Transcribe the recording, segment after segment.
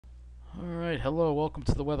Alright, hello, welcome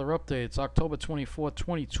to the weather update. It's October 24th,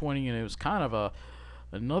 2020, and it was kind of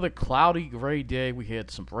another cloudy, gray day. We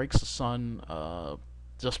had some breaks of sun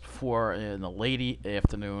just before in the late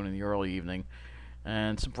afternoon and the early evening,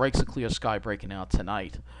 and some breaks of clear sky breaking out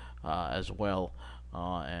tonight as well.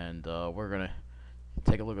 And we're going to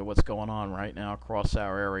take a look at what's going on right now across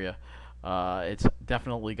our area. It's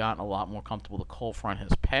definitely gotten a lot more comfortable. The cold front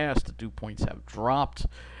has passed, the dew points have dropped.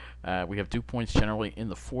 We have dew points generally in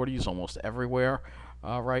the 40s almost everywhere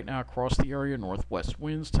right now across the area. Northwest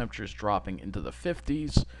winds, temperatures dropping into the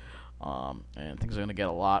 50s, and things are going to get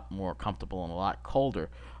a lot more comfortable and a lot colder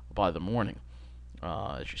by the morning,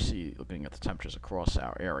 as you see looking at the temperatures across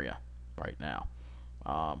our area right now.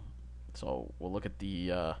 So we'll look at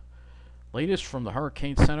the latest from the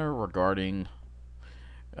Hurricane Center regarding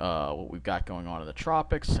what we've got going on in the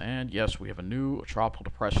tropics. And yes, we have a new tropical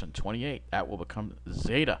depression, 28. That will become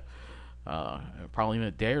Zeta, probably in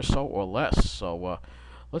a day or so or less. So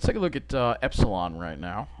let's take a look at Epsilon right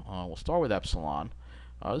now. We'll start with Epsilon.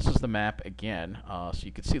 This is the map again, so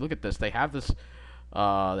you can see. Look at this. They have this.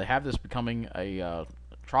 They have this becoming a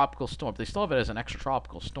tropical storm. They still have it as an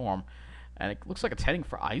extratropical storm, and it looks like it's heading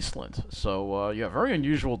for Iceland. So yeah, very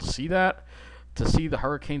unusual to see that. To see the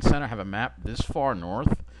Hurricane Center have a map this far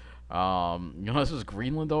north. This is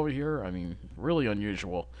Greenland over here. I mean, really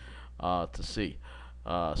unusual to see.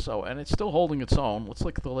 And it's still holding its own. Let's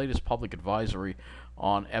look at the latest public advisory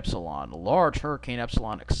on Epsilon. Large Hurricane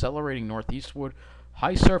Epsilon accelerating northeastward.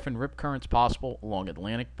 High surf and rip currents possible along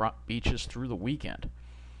Atlantic beaches through the weekend.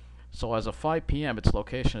 So as of 5 p.m., its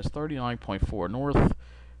location is 39.4 north,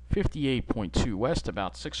 58.2 west,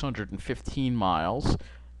 about 615 miles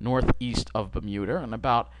northeast of Bermuda, and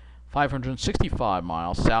about 565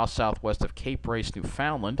 miles south-southwest of Cape Race,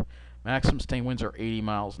 Newfoundland. Maximum sustained winds are 80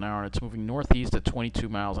 miles an hour, and it's moving northeast at 22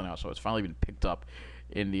 miles an hour. So it's finally been picked up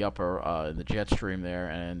in the upper, in the jet stream there,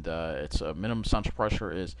 and its minimum central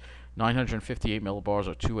pressure is 958 millibars,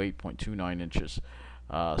 or 28.29 inches.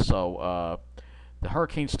 The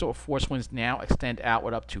hurricane force winds now extend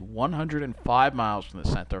outward up to 105 miles from the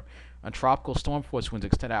center, and tropical storm force winds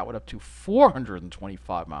extend outward up to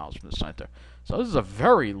 425 miles from the center. So this is a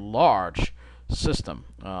very large system,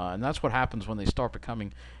 and that's what happens when they start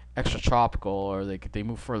becoming extratropical, or they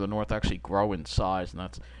move further north, actually grow in size, and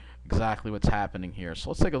that's exactly what's happening here.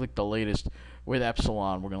 So let's take a look at the latest with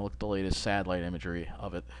Epsilon. We're going to look at the latest satellite imagery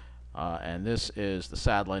of it, and this is the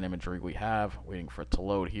satellite imagery we have. Waiting for it to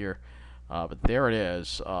load here, but there it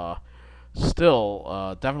is.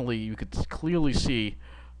 Still, definitely, you could clearly see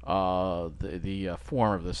the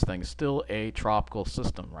form of this thing. Still a tropical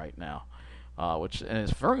system right now, and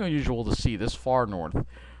it's very unusual to see this far north.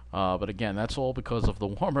 But again, that's all because of the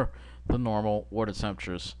warmer than normal water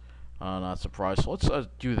temperatures. Not surprised. So let's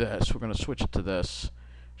do this. We're going to switch it to this.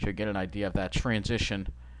 Should get an idea of that transition.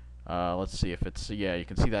 Let's see if it's, yeah, you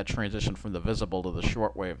can see that transition from the visible to the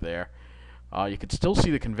shortwave there. You can still see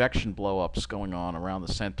the convection blow-ups going on around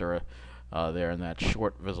the center there in that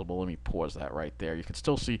short visible. Let me pause that right there. You can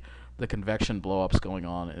still see the convection blow-ups going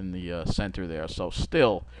on in the center there. So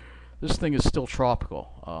still, this thing is still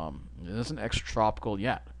tropical. It isn't extratropical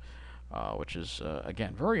yet, which is,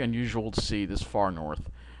 again, very unusual to see this far north.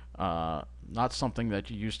 Not something that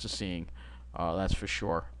you're used to seeing, that's for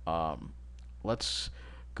sure. Let's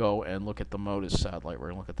go and look at the MODIS satellite. We're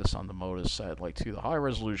going to look at this on the MODIS satellite too, the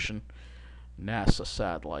high-resolution NASA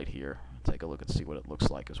satellite here. Take a look and see what it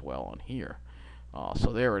looks like as well on here.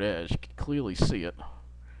 So there it is. You can clearly see it.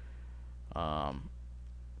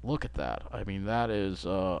 Look at that. I mean, that is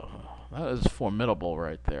formidable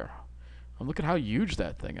right there. And look at how huge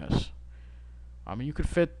that thing is. I mean, you could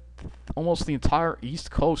fit almost the entire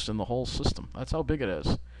East Coast in the whole system. That's how big it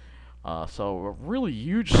is. So a really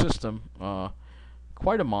huge system,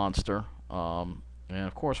 quite a monster. And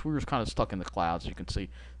of course, we were kind of stuck in the clouds. You can see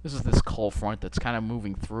this is this cold front that's kind of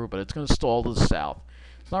moving through, but it's going to stall to the south.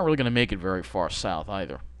 It's not really going to make it very far south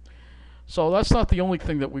either. So that's not the only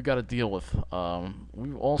thing that we've got to deal with.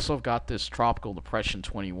 We've also got this tropical depression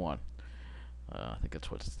 21. I think that's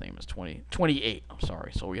what its name is, 28. I'm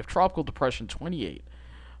sorry. So we have tropical depression 28.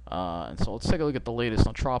 And so let's take a look at the latest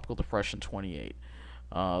on tropical depression 28.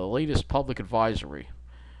 The latest public advisory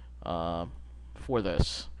for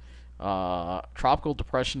this. Tropical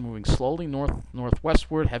depression moving slowly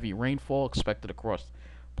northwestward. Heavy rainfall expected across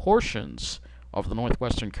portions of the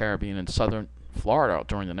northwestern Caribbean and southern Florida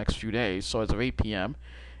during the next few days. So as of 8 p.m.,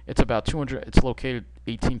 it's about 200. It's located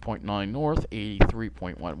 18.9 north,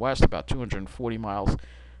 83.1 west, about 240 miles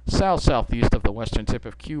south-southeast of the western tip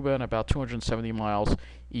of Cuba, and about 270 miles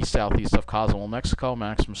east-southeast of Cozumel, Mexico.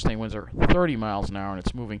 Maximum sustained winds are 30 miles an hour, and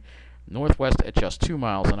it's moving Northwest at just 2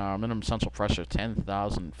 miles an hour. Minimum central pressure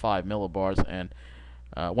 10,005 millibars and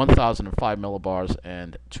 1,005 millibars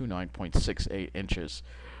and 29.68 inches.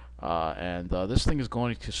 And this thing is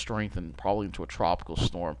going to strengthen probably into a tropical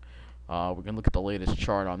storm. We're going to look at the latest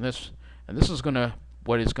chart on this, and this is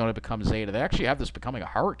what is going to become Zeta. They actually have this becoming a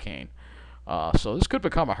hurricane. So this could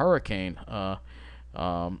become a hurricane.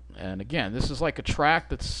 And again, this is like a track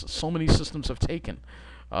that so many systems have taken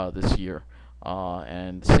this year.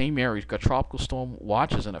 And same area, you've got tropical storm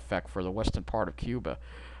watches in effect for the western part of Cuba.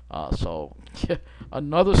 So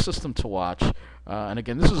another system to watch. And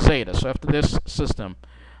again, this is Zeta. So after this system,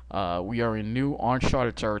 we are in new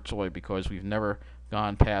uncharted territory because we've never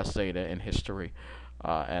gone past Zeta in history.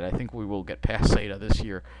 And I think we will get past Zeta this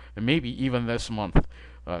year, and maybe even this month,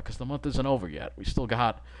 because the month isn't over yet. We still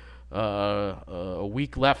got a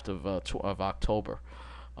week left of October.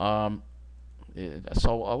 So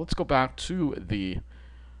let's go back to the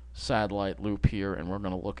satellite loop here, and we're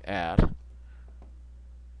going to look at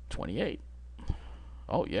 28.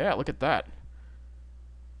 Oh yeah, look at that.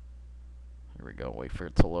 Here we go. Wait for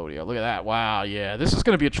it to load here. Look at that. Wow, yeah. This is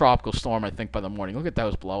going to be a tropical storm, I think, by the morning. Look at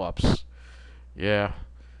those blow-ups. Yeah.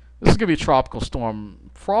 This is going to be a tropical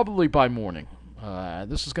storm probably by morning.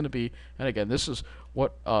 This is going to be, and again, this is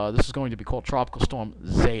going to be called Tropical Storm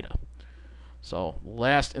Zeta. So,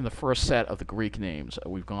 last in the first set of the Greek names.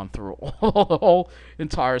 We've gone through the whole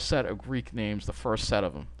entire set of Greek names, the first set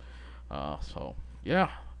of them. So,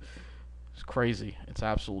 yeah. It's crazy. It's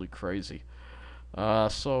absolutely crazy.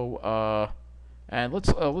 And let's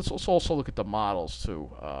also look at the models too.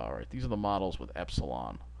 All right, these are the models with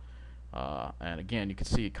Epsilon. And again, you can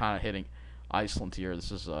see it kind of hitting Iceland here.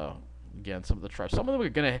 This is again some of the tribes. Some of them are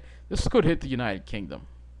gonna. This could hit the United Kingdom.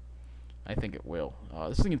 I think it will.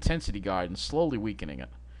 This is the intensity guidance, slowly weakening it.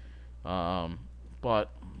 But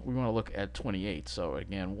we want to look at 28. So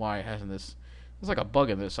again, why hasn't this? There's like a bug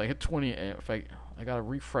in this. I hit 20. If I gotta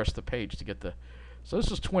refresh the page to get the. So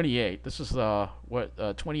this is 28. This is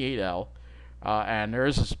 28L, and there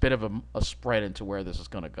is this bit of a spread into where this is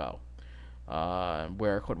going to go,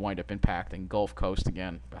 where it could wind up impacting Gulf Coast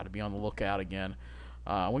again. Got to be on the lookout again.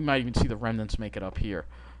 We might even see the remnants make it up here.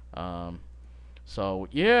 So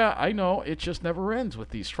yeah, I know it just never ends with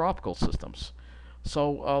these tropical systems.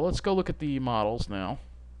 So let's go look at the models now.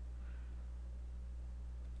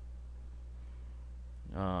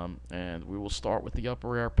 And we will start with the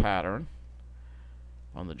upper air pattern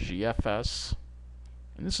on the GFS,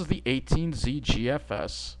 and this is the 18Z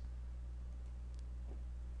GFS.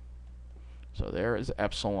 So there is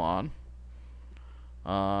Epsilon,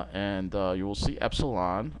 and you will see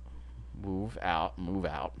Epsilon move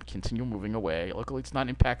out, continue moving away. Luckily, it's not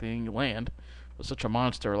impacting land. It was such a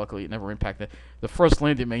monster. Luckily, it never impacted. The first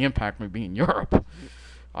land it may impact may be in Europe,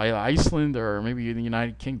 Iceland, or maybe the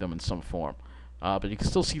United Kingdom in some form. But you can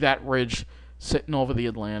still see that ridge sitting over the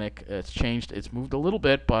Atlantic. It's changed. It's moved a little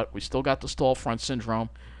bit, but we still got the stall front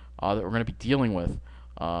syndrome that we're going to be dealing with.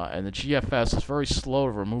 And the GFS is very slow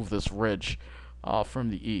to remove this ridge from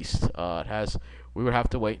the east. We would have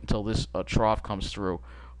to wait until this trough comes through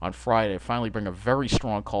on Friday. Finally bring a very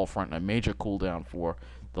strong cold front and a major cool down for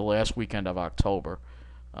the last weekend of October.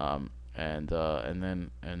 And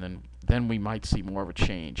then we might see more of a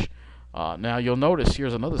change. Now you'll notice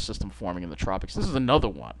here's another system forming in the tropics. This is another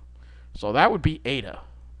one. So that would be Eta,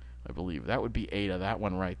 I believe. That would be Eta, that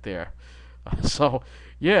one right there. So,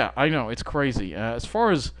 yeah, I know, it's crazy. As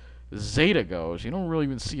far as Zeta goes, you don't really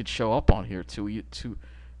even see it show up on here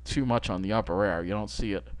too much on the upper air. You don't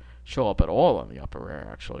see it show up at all on the upper air,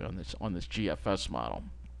 actually, on this GFS model.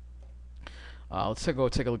 Let's go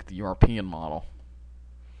take a look at the European model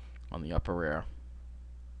on the upper air.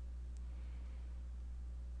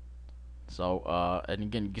 So, and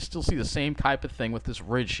again, you can still see the same type of thing with this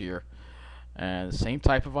ridge here. And the same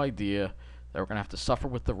type of idea that we're going to have to suffer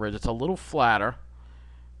with the ridge. It's a little flatter.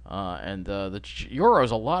 And the Euro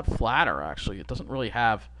is a lot flatter, actually. It doesn't really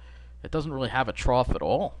have a trough at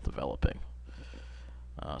all developing.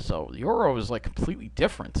 So the Euro is like completely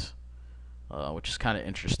different, which is kind of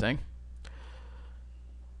interesting.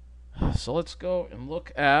 So let's go and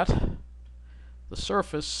look at the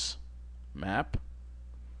surface map.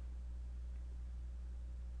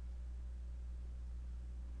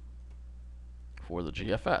 For the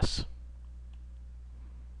GFS.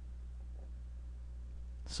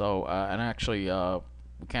 So, and actually,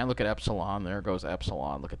 we can look at Epsilon. There goes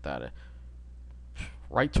Epsilon. Look at that.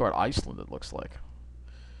 Right toward Iceland, it looks like.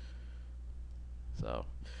 So,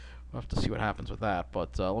 we'll have to see what happens with that.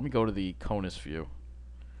 But let me go to the CONUS view.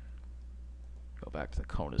 Go back to the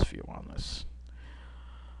CONUS view on this.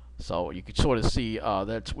 So you could sort of see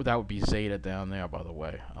that would be Zeta down there, by the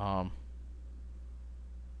way.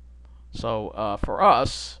 For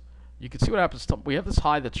us, you can see what happens. We have this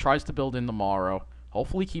high that tries to build in tomorrow.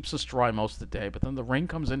 Hopefully keeps us dry most of the day, but then the rain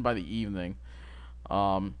comes in by the evening.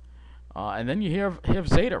 Um, and then you have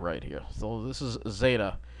Zeta right here. So this is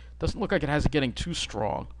Zeta. Doesn't look like it has it getting too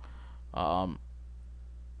strong. Um,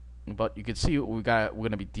 but you can see what we're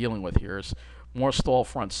going to be dealing with here is more stall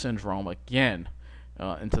front syndrome again.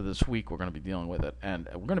 Into this week, we're going to be dealing with it, and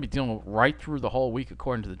we're going to be dealing right through the whole week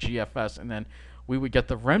according to the GFS, and then we would get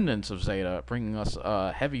the remnants of Zeta bringing us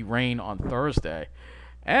heavy rain on Thursday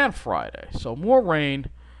and Friday. So more rain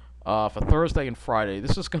for Thursday and Friday.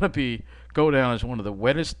 This is going to go down as one of the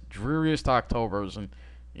wettest, dreariest Octobers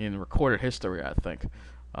in recorded history, I think,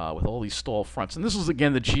 with all these stall fronts. And this is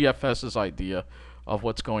again the GFS's idea of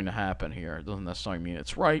what's going to happen here. It doesn't necessarily mean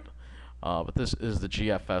it's right, but this is the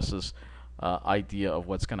GFS's idea of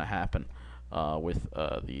what's going to happen with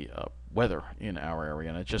the weather in our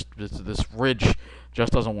area, and this ridge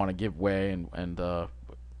just doesn't want to give way. And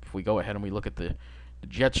if we go ahead and we look at the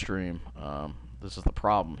jet stream, this is the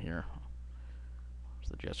problem here. There's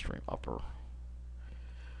the jet stream upper.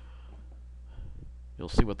 You'll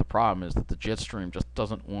see what the problem is, that the jet stream just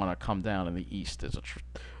doesn't want to come down in the east. This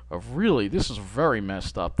is very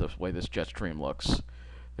messed up, the way this jet stream looks.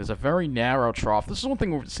 There's a very narrow trough. This is one thing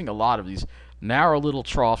we're seeing a lot of, these narrow little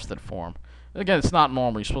troughs that form. Again, it's not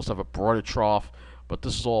normal. You're supposed to have a broader trough, but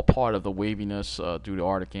this is all part of the waviness due to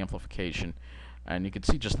Arctic amplification. And you can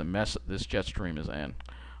see just the mess this jet stream is in.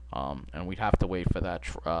 And we'd have to wait for that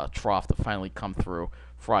trough to finally come through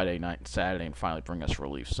Friday night and Saturday and finally bring us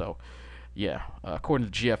relief. So, yeah, according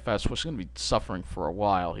to GFS, we're going to be suffering for a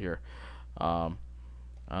while here.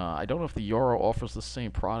 I don't know if the Euro offers the same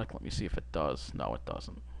product. Let me see if it does. No, it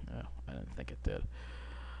doesn't. Yeah, I didn't think it did.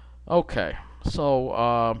 Okay,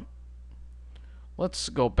 so let's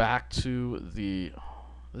go back to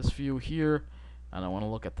this view here, and I want to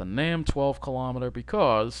look at the NAM 12 kilometer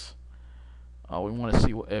because we want to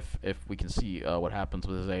see if we can see what happens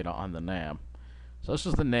with Zeta on the NAM. So this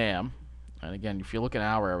is the NAM, and again, if you look at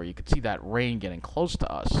our area, you can see that rain getting close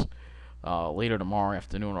to us later tomorrow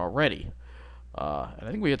afternoon already. And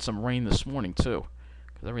I think we had some rain this morning too,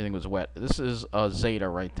 because everything was wet. This is Zeta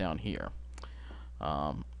right down here.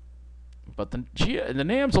 But the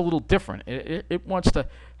NAM's a little different. It wants to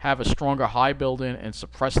have a stronger high build in and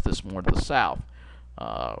suppress this more to the south,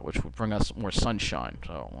 which would bring us more sunshine.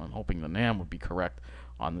 So I'm hoping the NAM would be correct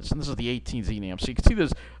on this. And this is the 18Z NAM. So you can see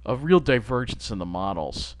there's a real divergence in the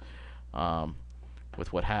models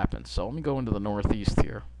with what happens. So let me go into the northeast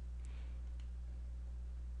here.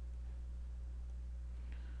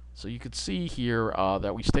 So you could see here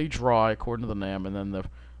that we stay dry according to the NAM, and then the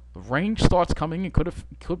rain starts coming. It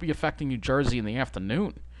could be affecting New Jersey in the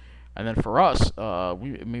afternoon, and then for us,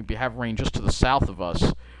 we maybe have rain just to the south of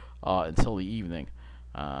us until the evening,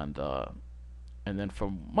 and then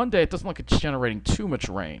from Monday, it doesn't look like it's generating too much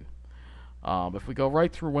rain. If we go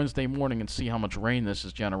right through Wednesday morning and see how much rain this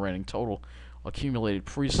is generating, total accumulated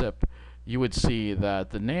precip, you would see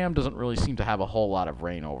that the NAM doesn't really seem to have a whole lot of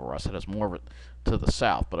rain over us. It has more of it to the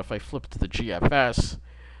south. But if I flip to the GFS,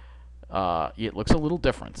 it looks a little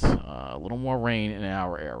different. A little more rain in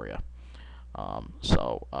our area. The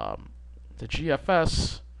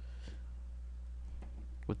GFS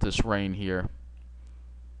with this rain here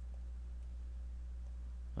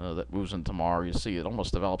that moves in tomorrow, you see it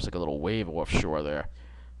almost develops like a little wave offshore there.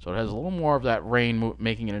 So it has a little more of that rain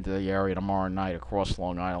making it into the area tomorrow night across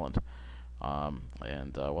Long Island.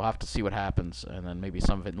 We'll have to see what happens, and then maybe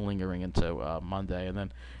some of it lingering into Monday. And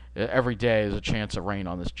then every day is a chance of rain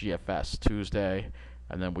on this GFS. Tuesday,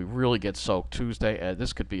 and then we really get soaked Tuesday.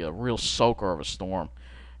 This could be a real soaker of a storm.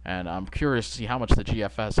 And I'm curious to see how much the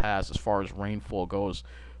GFS has as far as rainfall goes.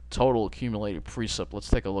 Total accumulated precip. Let's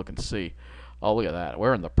take a look and see. Oh, look at that.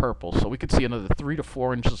 We're in the purple. So we could see another 3 to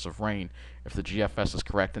 4 inches of rain if the GFS is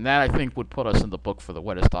correct. And that, I think, would put us in the book for the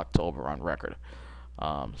wettest October on record.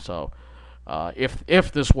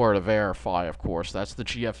 If this were to verify, of course, that's the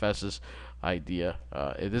GFS's idea.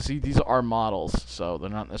 These are models, so they're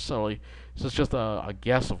not necessarily. This is just a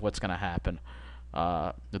guess of what's going to happen.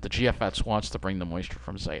 That the GFS wants to bring the moisture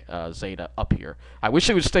from Zeta up here. I wish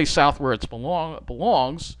it would stay south where it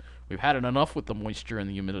belongs. We've had it enough with the moisture and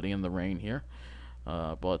the humidity and the rain here,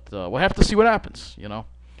 but we'll have to see what happens. Let me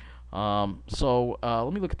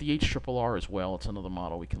look at the HRRR as well. It's another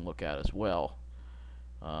model we can look at as well.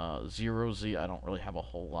 0Z, I don't really have a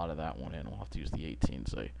whole lot of that one in. We'll have to use the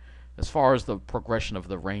 18Z. As far as the progression of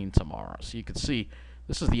the rain tomorrow, so you can see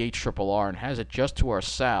this is the HRRR and has it just to our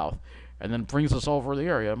south, and then brings us over the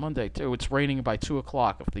area Monday too. It's raining by 2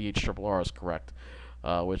 o'clock if the HRR is correct,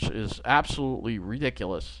 which is absolutely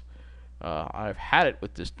ridiculous. I've had it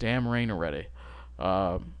with this damn rain already.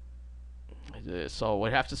 Um, so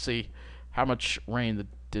we have to see how much rain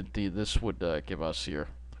this would give us here.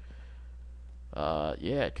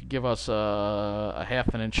 Yeah, it could give us a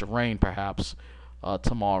half an inch of rain perhaps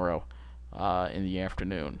tomorrow in the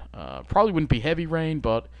afternoon. Probably wouldn't be heavy rain,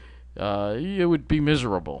 but it would be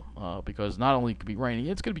miserable because not only could it be rainy,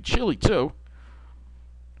 it's going to be chilly too.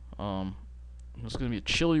 Um, it's going to be a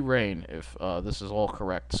chilly rain if this is all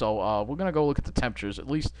correct. So we're going to go look at the temperatures. At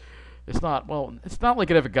least it's not, well, it's not like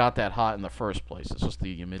it ever got that hot in the first place. It's just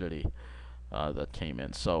the humidity that came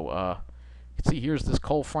in. So you can see here's this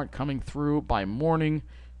cold front coming through by morning.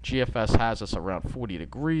 GFS has us around 40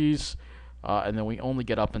 degrees. And then we only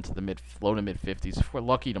get up into the low to mid 50s if we're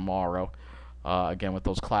lucky tomorrow. Again, with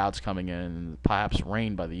those clouds coming in and perhaps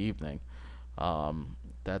rain by the evening.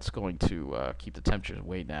 That's going to keep the temperatures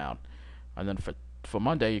way down. And then for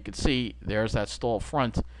Monday, you can see there's that stall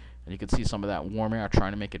front, and you can see some of that warm air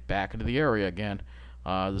trying to make it back into the area again.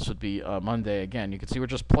 This would be Monday again. You can see we're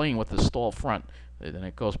just playing with the stall front. Then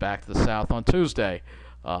it goes back to the south on Tuesday,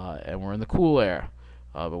 and we're in the cool air.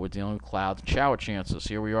 But we're dealing with clouds and shower chances.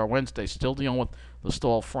 Here we are Wednesday, still dealing with the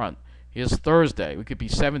stall front. Here's Thursday. We could be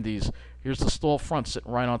 70s. Here's the stall front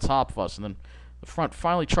sitting right on top of us. And then the front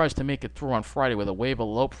finally tries to make it through on Friday with a wave of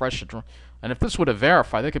low pressure. And if this were to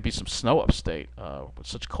verify, there could be some snow upstate with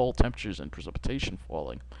such cold temperatures and precipitation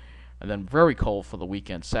falling. And then very cold for the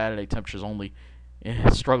weekend. Saturday, temperatures only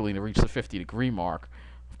struggling to reach the 50-degree mark.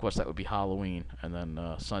 Of course, that would be Halloween. And then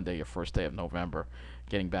Sunday, your first day of November,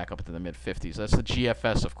 getting back up into the mid-50s. That's the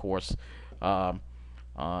GFS, of course.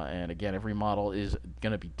 And again, every model is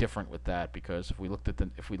going to be different with that, because if we look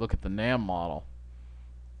at the NAM model,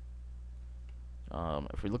 you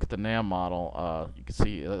can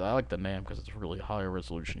see I like the NAM because it's really higher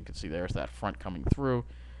resolution. You can see there's that front coming through.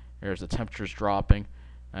 There's the temperatures dropping,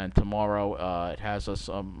 and tomorrow it has us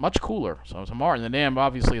much cooler. So tomorrow, and the NAM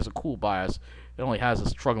obviously has a cool bias. It only has us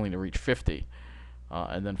struggling to reach 50,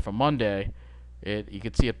 and then for Monday, you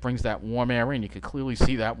can see it brings that warm air in. You can clearly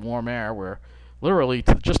see that warm air where literally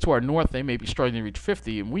just to our north they may be struggling to reach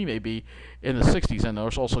 50, and we may be in the 60s, and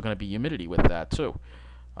there's also going to be humidity with that too.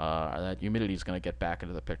 That humidity is going to get back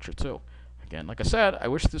into the picture too. Again, like I said, I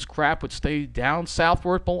wish this crap would stay down south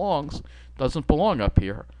where it belongs. Doesn't belong up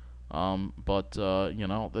here. But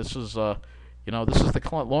this is the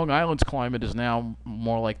Long Island's climate is now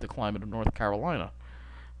more like the climate of North Carolina.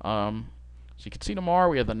 So you can see tomorrow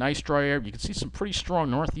we have the nice dry air. You can see some pretty strong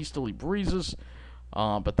northeasterly breezes.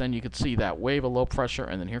 But then you can see that wave of low pressure,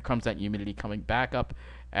 and then here comes that humidity coming back up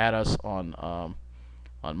at us on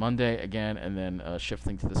Monday again, and then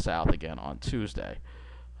shifting to the south again on Tuesday.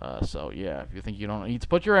 So yeah, if you think you don't need to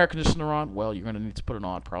put your air conditioner on, well, you're going to need to put it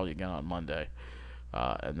on probably again on Monday,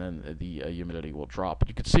 and then the humidity will drop. But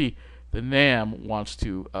you can see the NAM wants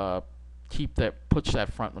to push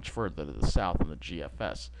that front much further to the south than the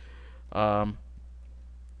GFS. So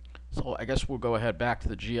I guess we'll go ahead back to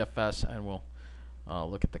the GFS and we'll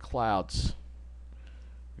look at the clouds,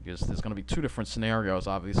 because there's going to be two different scenarios,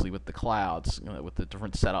 obviously, with the clouds, with the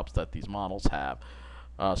different setups that these models have.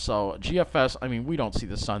 So GFS, I mean, we don't see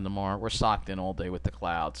the sun tomorrow. We're socked in all day with the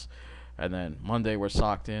clouds. And then Monday we're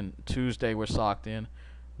socked in. Tuesday we're socked in.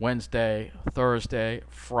 Wednesday, Thursday,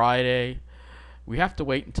 Friday. We have to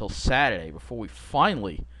wait until Saturday before we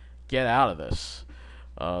finally get out of this.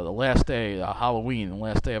 The last day, Halloween, the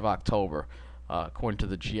last day of October, according to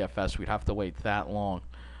the GFS, we'd have to wait that long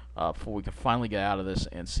before we can finally get out of this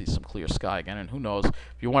and see some clear sky again. And who knows,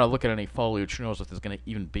 if you want to look at any foliage, who knows if there's going to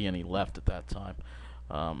even be any left at that time,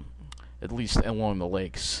 at least along the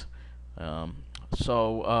lakes.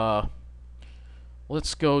 So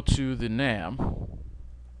let's go to the NAM,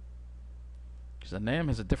 because the NAM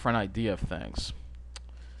has a different idea of things.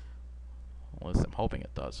 At least I'm hoping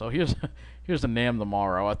it does. So here's the NAM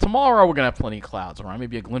tomorrow. Tomorrow we're going to have plenty of clouds around.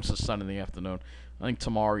 Maybe a glimpse of sun in the afternoon. I think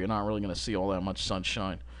tomorrow you're not really going to see all that much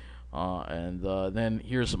sunshine. And then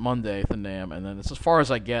here's Monday, the NAM. And then it's as far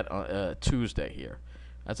as I get Tuesday here.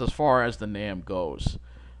 That's as far as the NAM goes,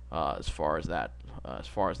 as far as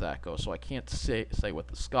that goes. So I can't say what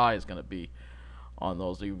the sky is going to be on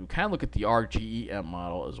those. You can look at the RGEM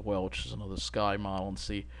model as well, which is another sky model, and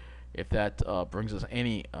see if that brings us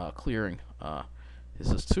any clearing.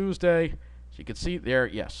 This is Tuesday, so you can see there,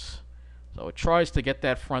 yes. So it tries to get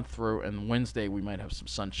that front through, and Wednesday we might have some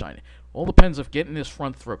sunshine. All depends if getting this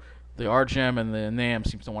front through. The RGEM and the NAM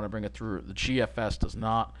seems to want to bring it through. The GFS does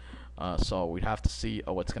not. So we'd have to see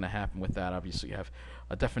what's going to happen with that. Obviously, you have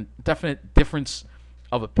a definite difference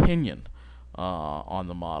of opinion on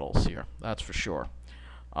the models here. That's for sure.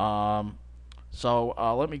 Um, so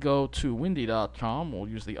let me go to windy.com. We'll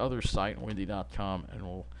use the other site, windy.com,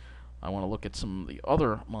 and I want to look at some of the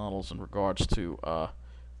other models in regards to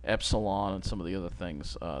Epsilon and some of the other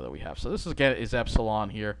things that we have. So this is, again, is Epsilon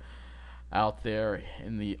here out there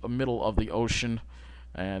in the middle of the ocean,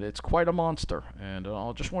 and it's quite a monster. And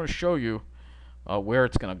I just want to show you where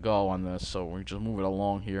it's going to go on this. So we just move it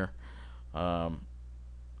along here.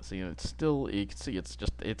 See, it's still, you can see it's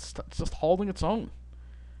just holding its own.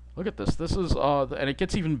 Look at this. This is and it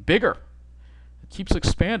gets even bigger. It keeps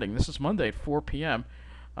expanding. This is Monday at 4 p.m.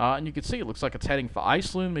 And you can see it looks like it's heading for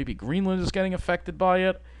Iceland. Maybe Greenland is getting affected by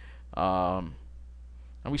it. And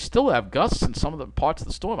we still have gusts in some of the parts of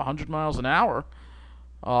the storm, 100 miles an hour.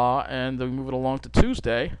 And then we move it along to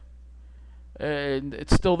Tuesday, and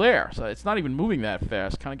it's still there. So it's not even moving that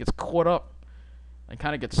fast. Kind of gets caught up and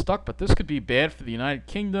kind of gets stuck. But this could be bad for the United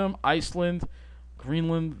Kingdom, Iceland,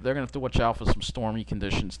 Greenland. They're going to have to watch out for some stormy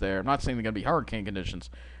conditions there. I'm not saying they're going to be hurricane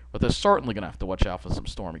conditions, but they're certainly going to have to watch out for some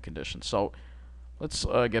stormy conditions. So let's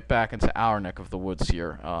get back into our neck of the woods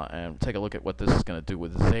here and take a look at what this is going to do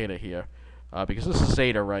with Zeta here, because this is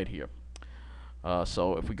Zeta right here.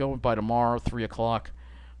 So if we go by tomorrow, 3 o'clock,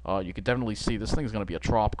 you could definitely see this thing's going to be a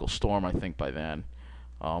tropical storm, I think, by then.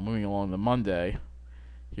 Moving along to Monday,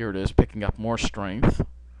 here it is, picking up more strength.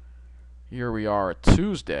 Here we are at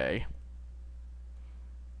Tuesday.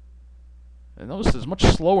 And notice there's much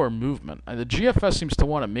slower movement. And the GFS seems to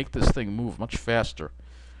want to make this thing move much faster.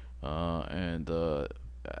 And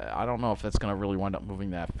I don't know if that's going to really wind up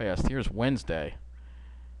moving that fast. Here's Wednesday.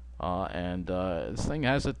 And this thing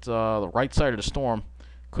has it the right side of the storm.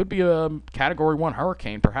 Could be a Category 1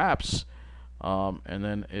 hurricane, perhaps. And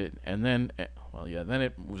then it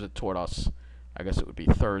moves it toward us. I guess it would be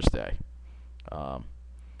Thursday. And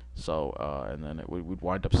then we'd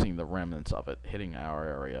wind up seeing the remnants of it hitting our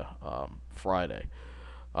area Friday.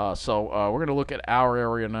 So we're going to look at our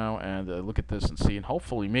area now and look at this and see, and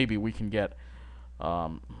hopefully maybe we can get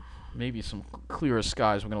maybe some clearer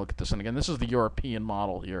skies. We're going to look at this, and again, this is the European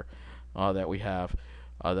model here that we have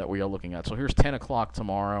that we are looking at. So here's 10 o'clock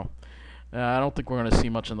tomorrow. I don't think we're going to see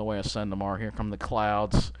much in the way of sun tomorrow. Here come the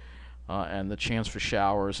clouds and the chance for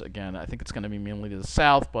showers. Again, I think it's going to be mainly to the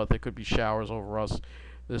south, but there could be showers over us.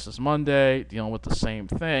 This is Monday, dealing with the same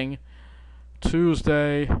thing.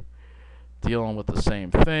 Tuesday, dealing with the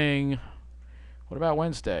same thing. What about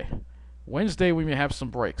Wednesday? Wednesday, we may have some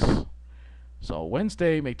breaks. So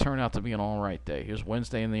Wednesday may turn out to be an alright day. Here's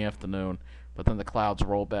Wednesday in the afternoon, but then the clouds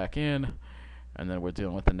roll back in, and then we're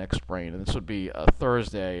dealing with the next rain. And this would be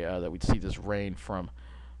Thursday that we'd see this rain from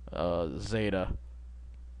Zeta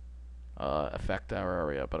affect our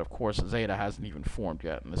area. But of course, Zeta hasn't even formed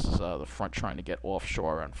yet, and this is the front trying to get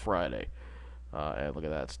offshore on Friday. And look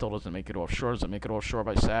at that. It still doesn't make it offshore. Does it make it offshore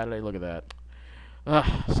by Saturday? Look at that.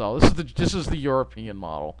 So this is the European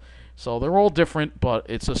model. So they're all different, but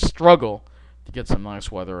it's a struggle to get some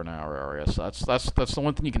nice weather in our area. So that's the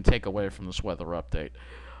one thing you can take away from this weather update.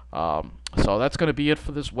 So that's going to be it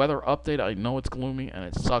for this weather update. I know it's gloomy and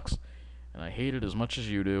it sucks, and I hate it as much as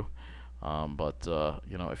you do. But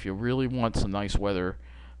you know, if you really want some nice weather,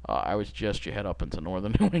 I would suggest you head up into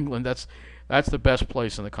northern New England. That's the best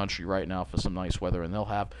place in the country right now for some nice weather, and they'll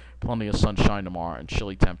have plenty of sunshine tomorrow and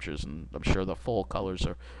chilly temperatures, and I'm sure the fall colors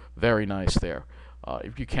are very nice there.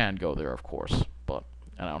 If you can go there, of course. But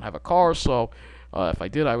and I don't have a car, so if I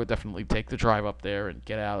did, I would definitely take the drive up there and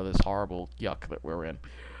get out of this horrible yuck that we're in.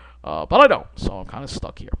 But I don't, so I'm kind of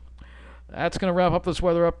stuck here. That's going to wrap up this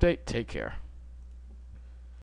weather update. Take care.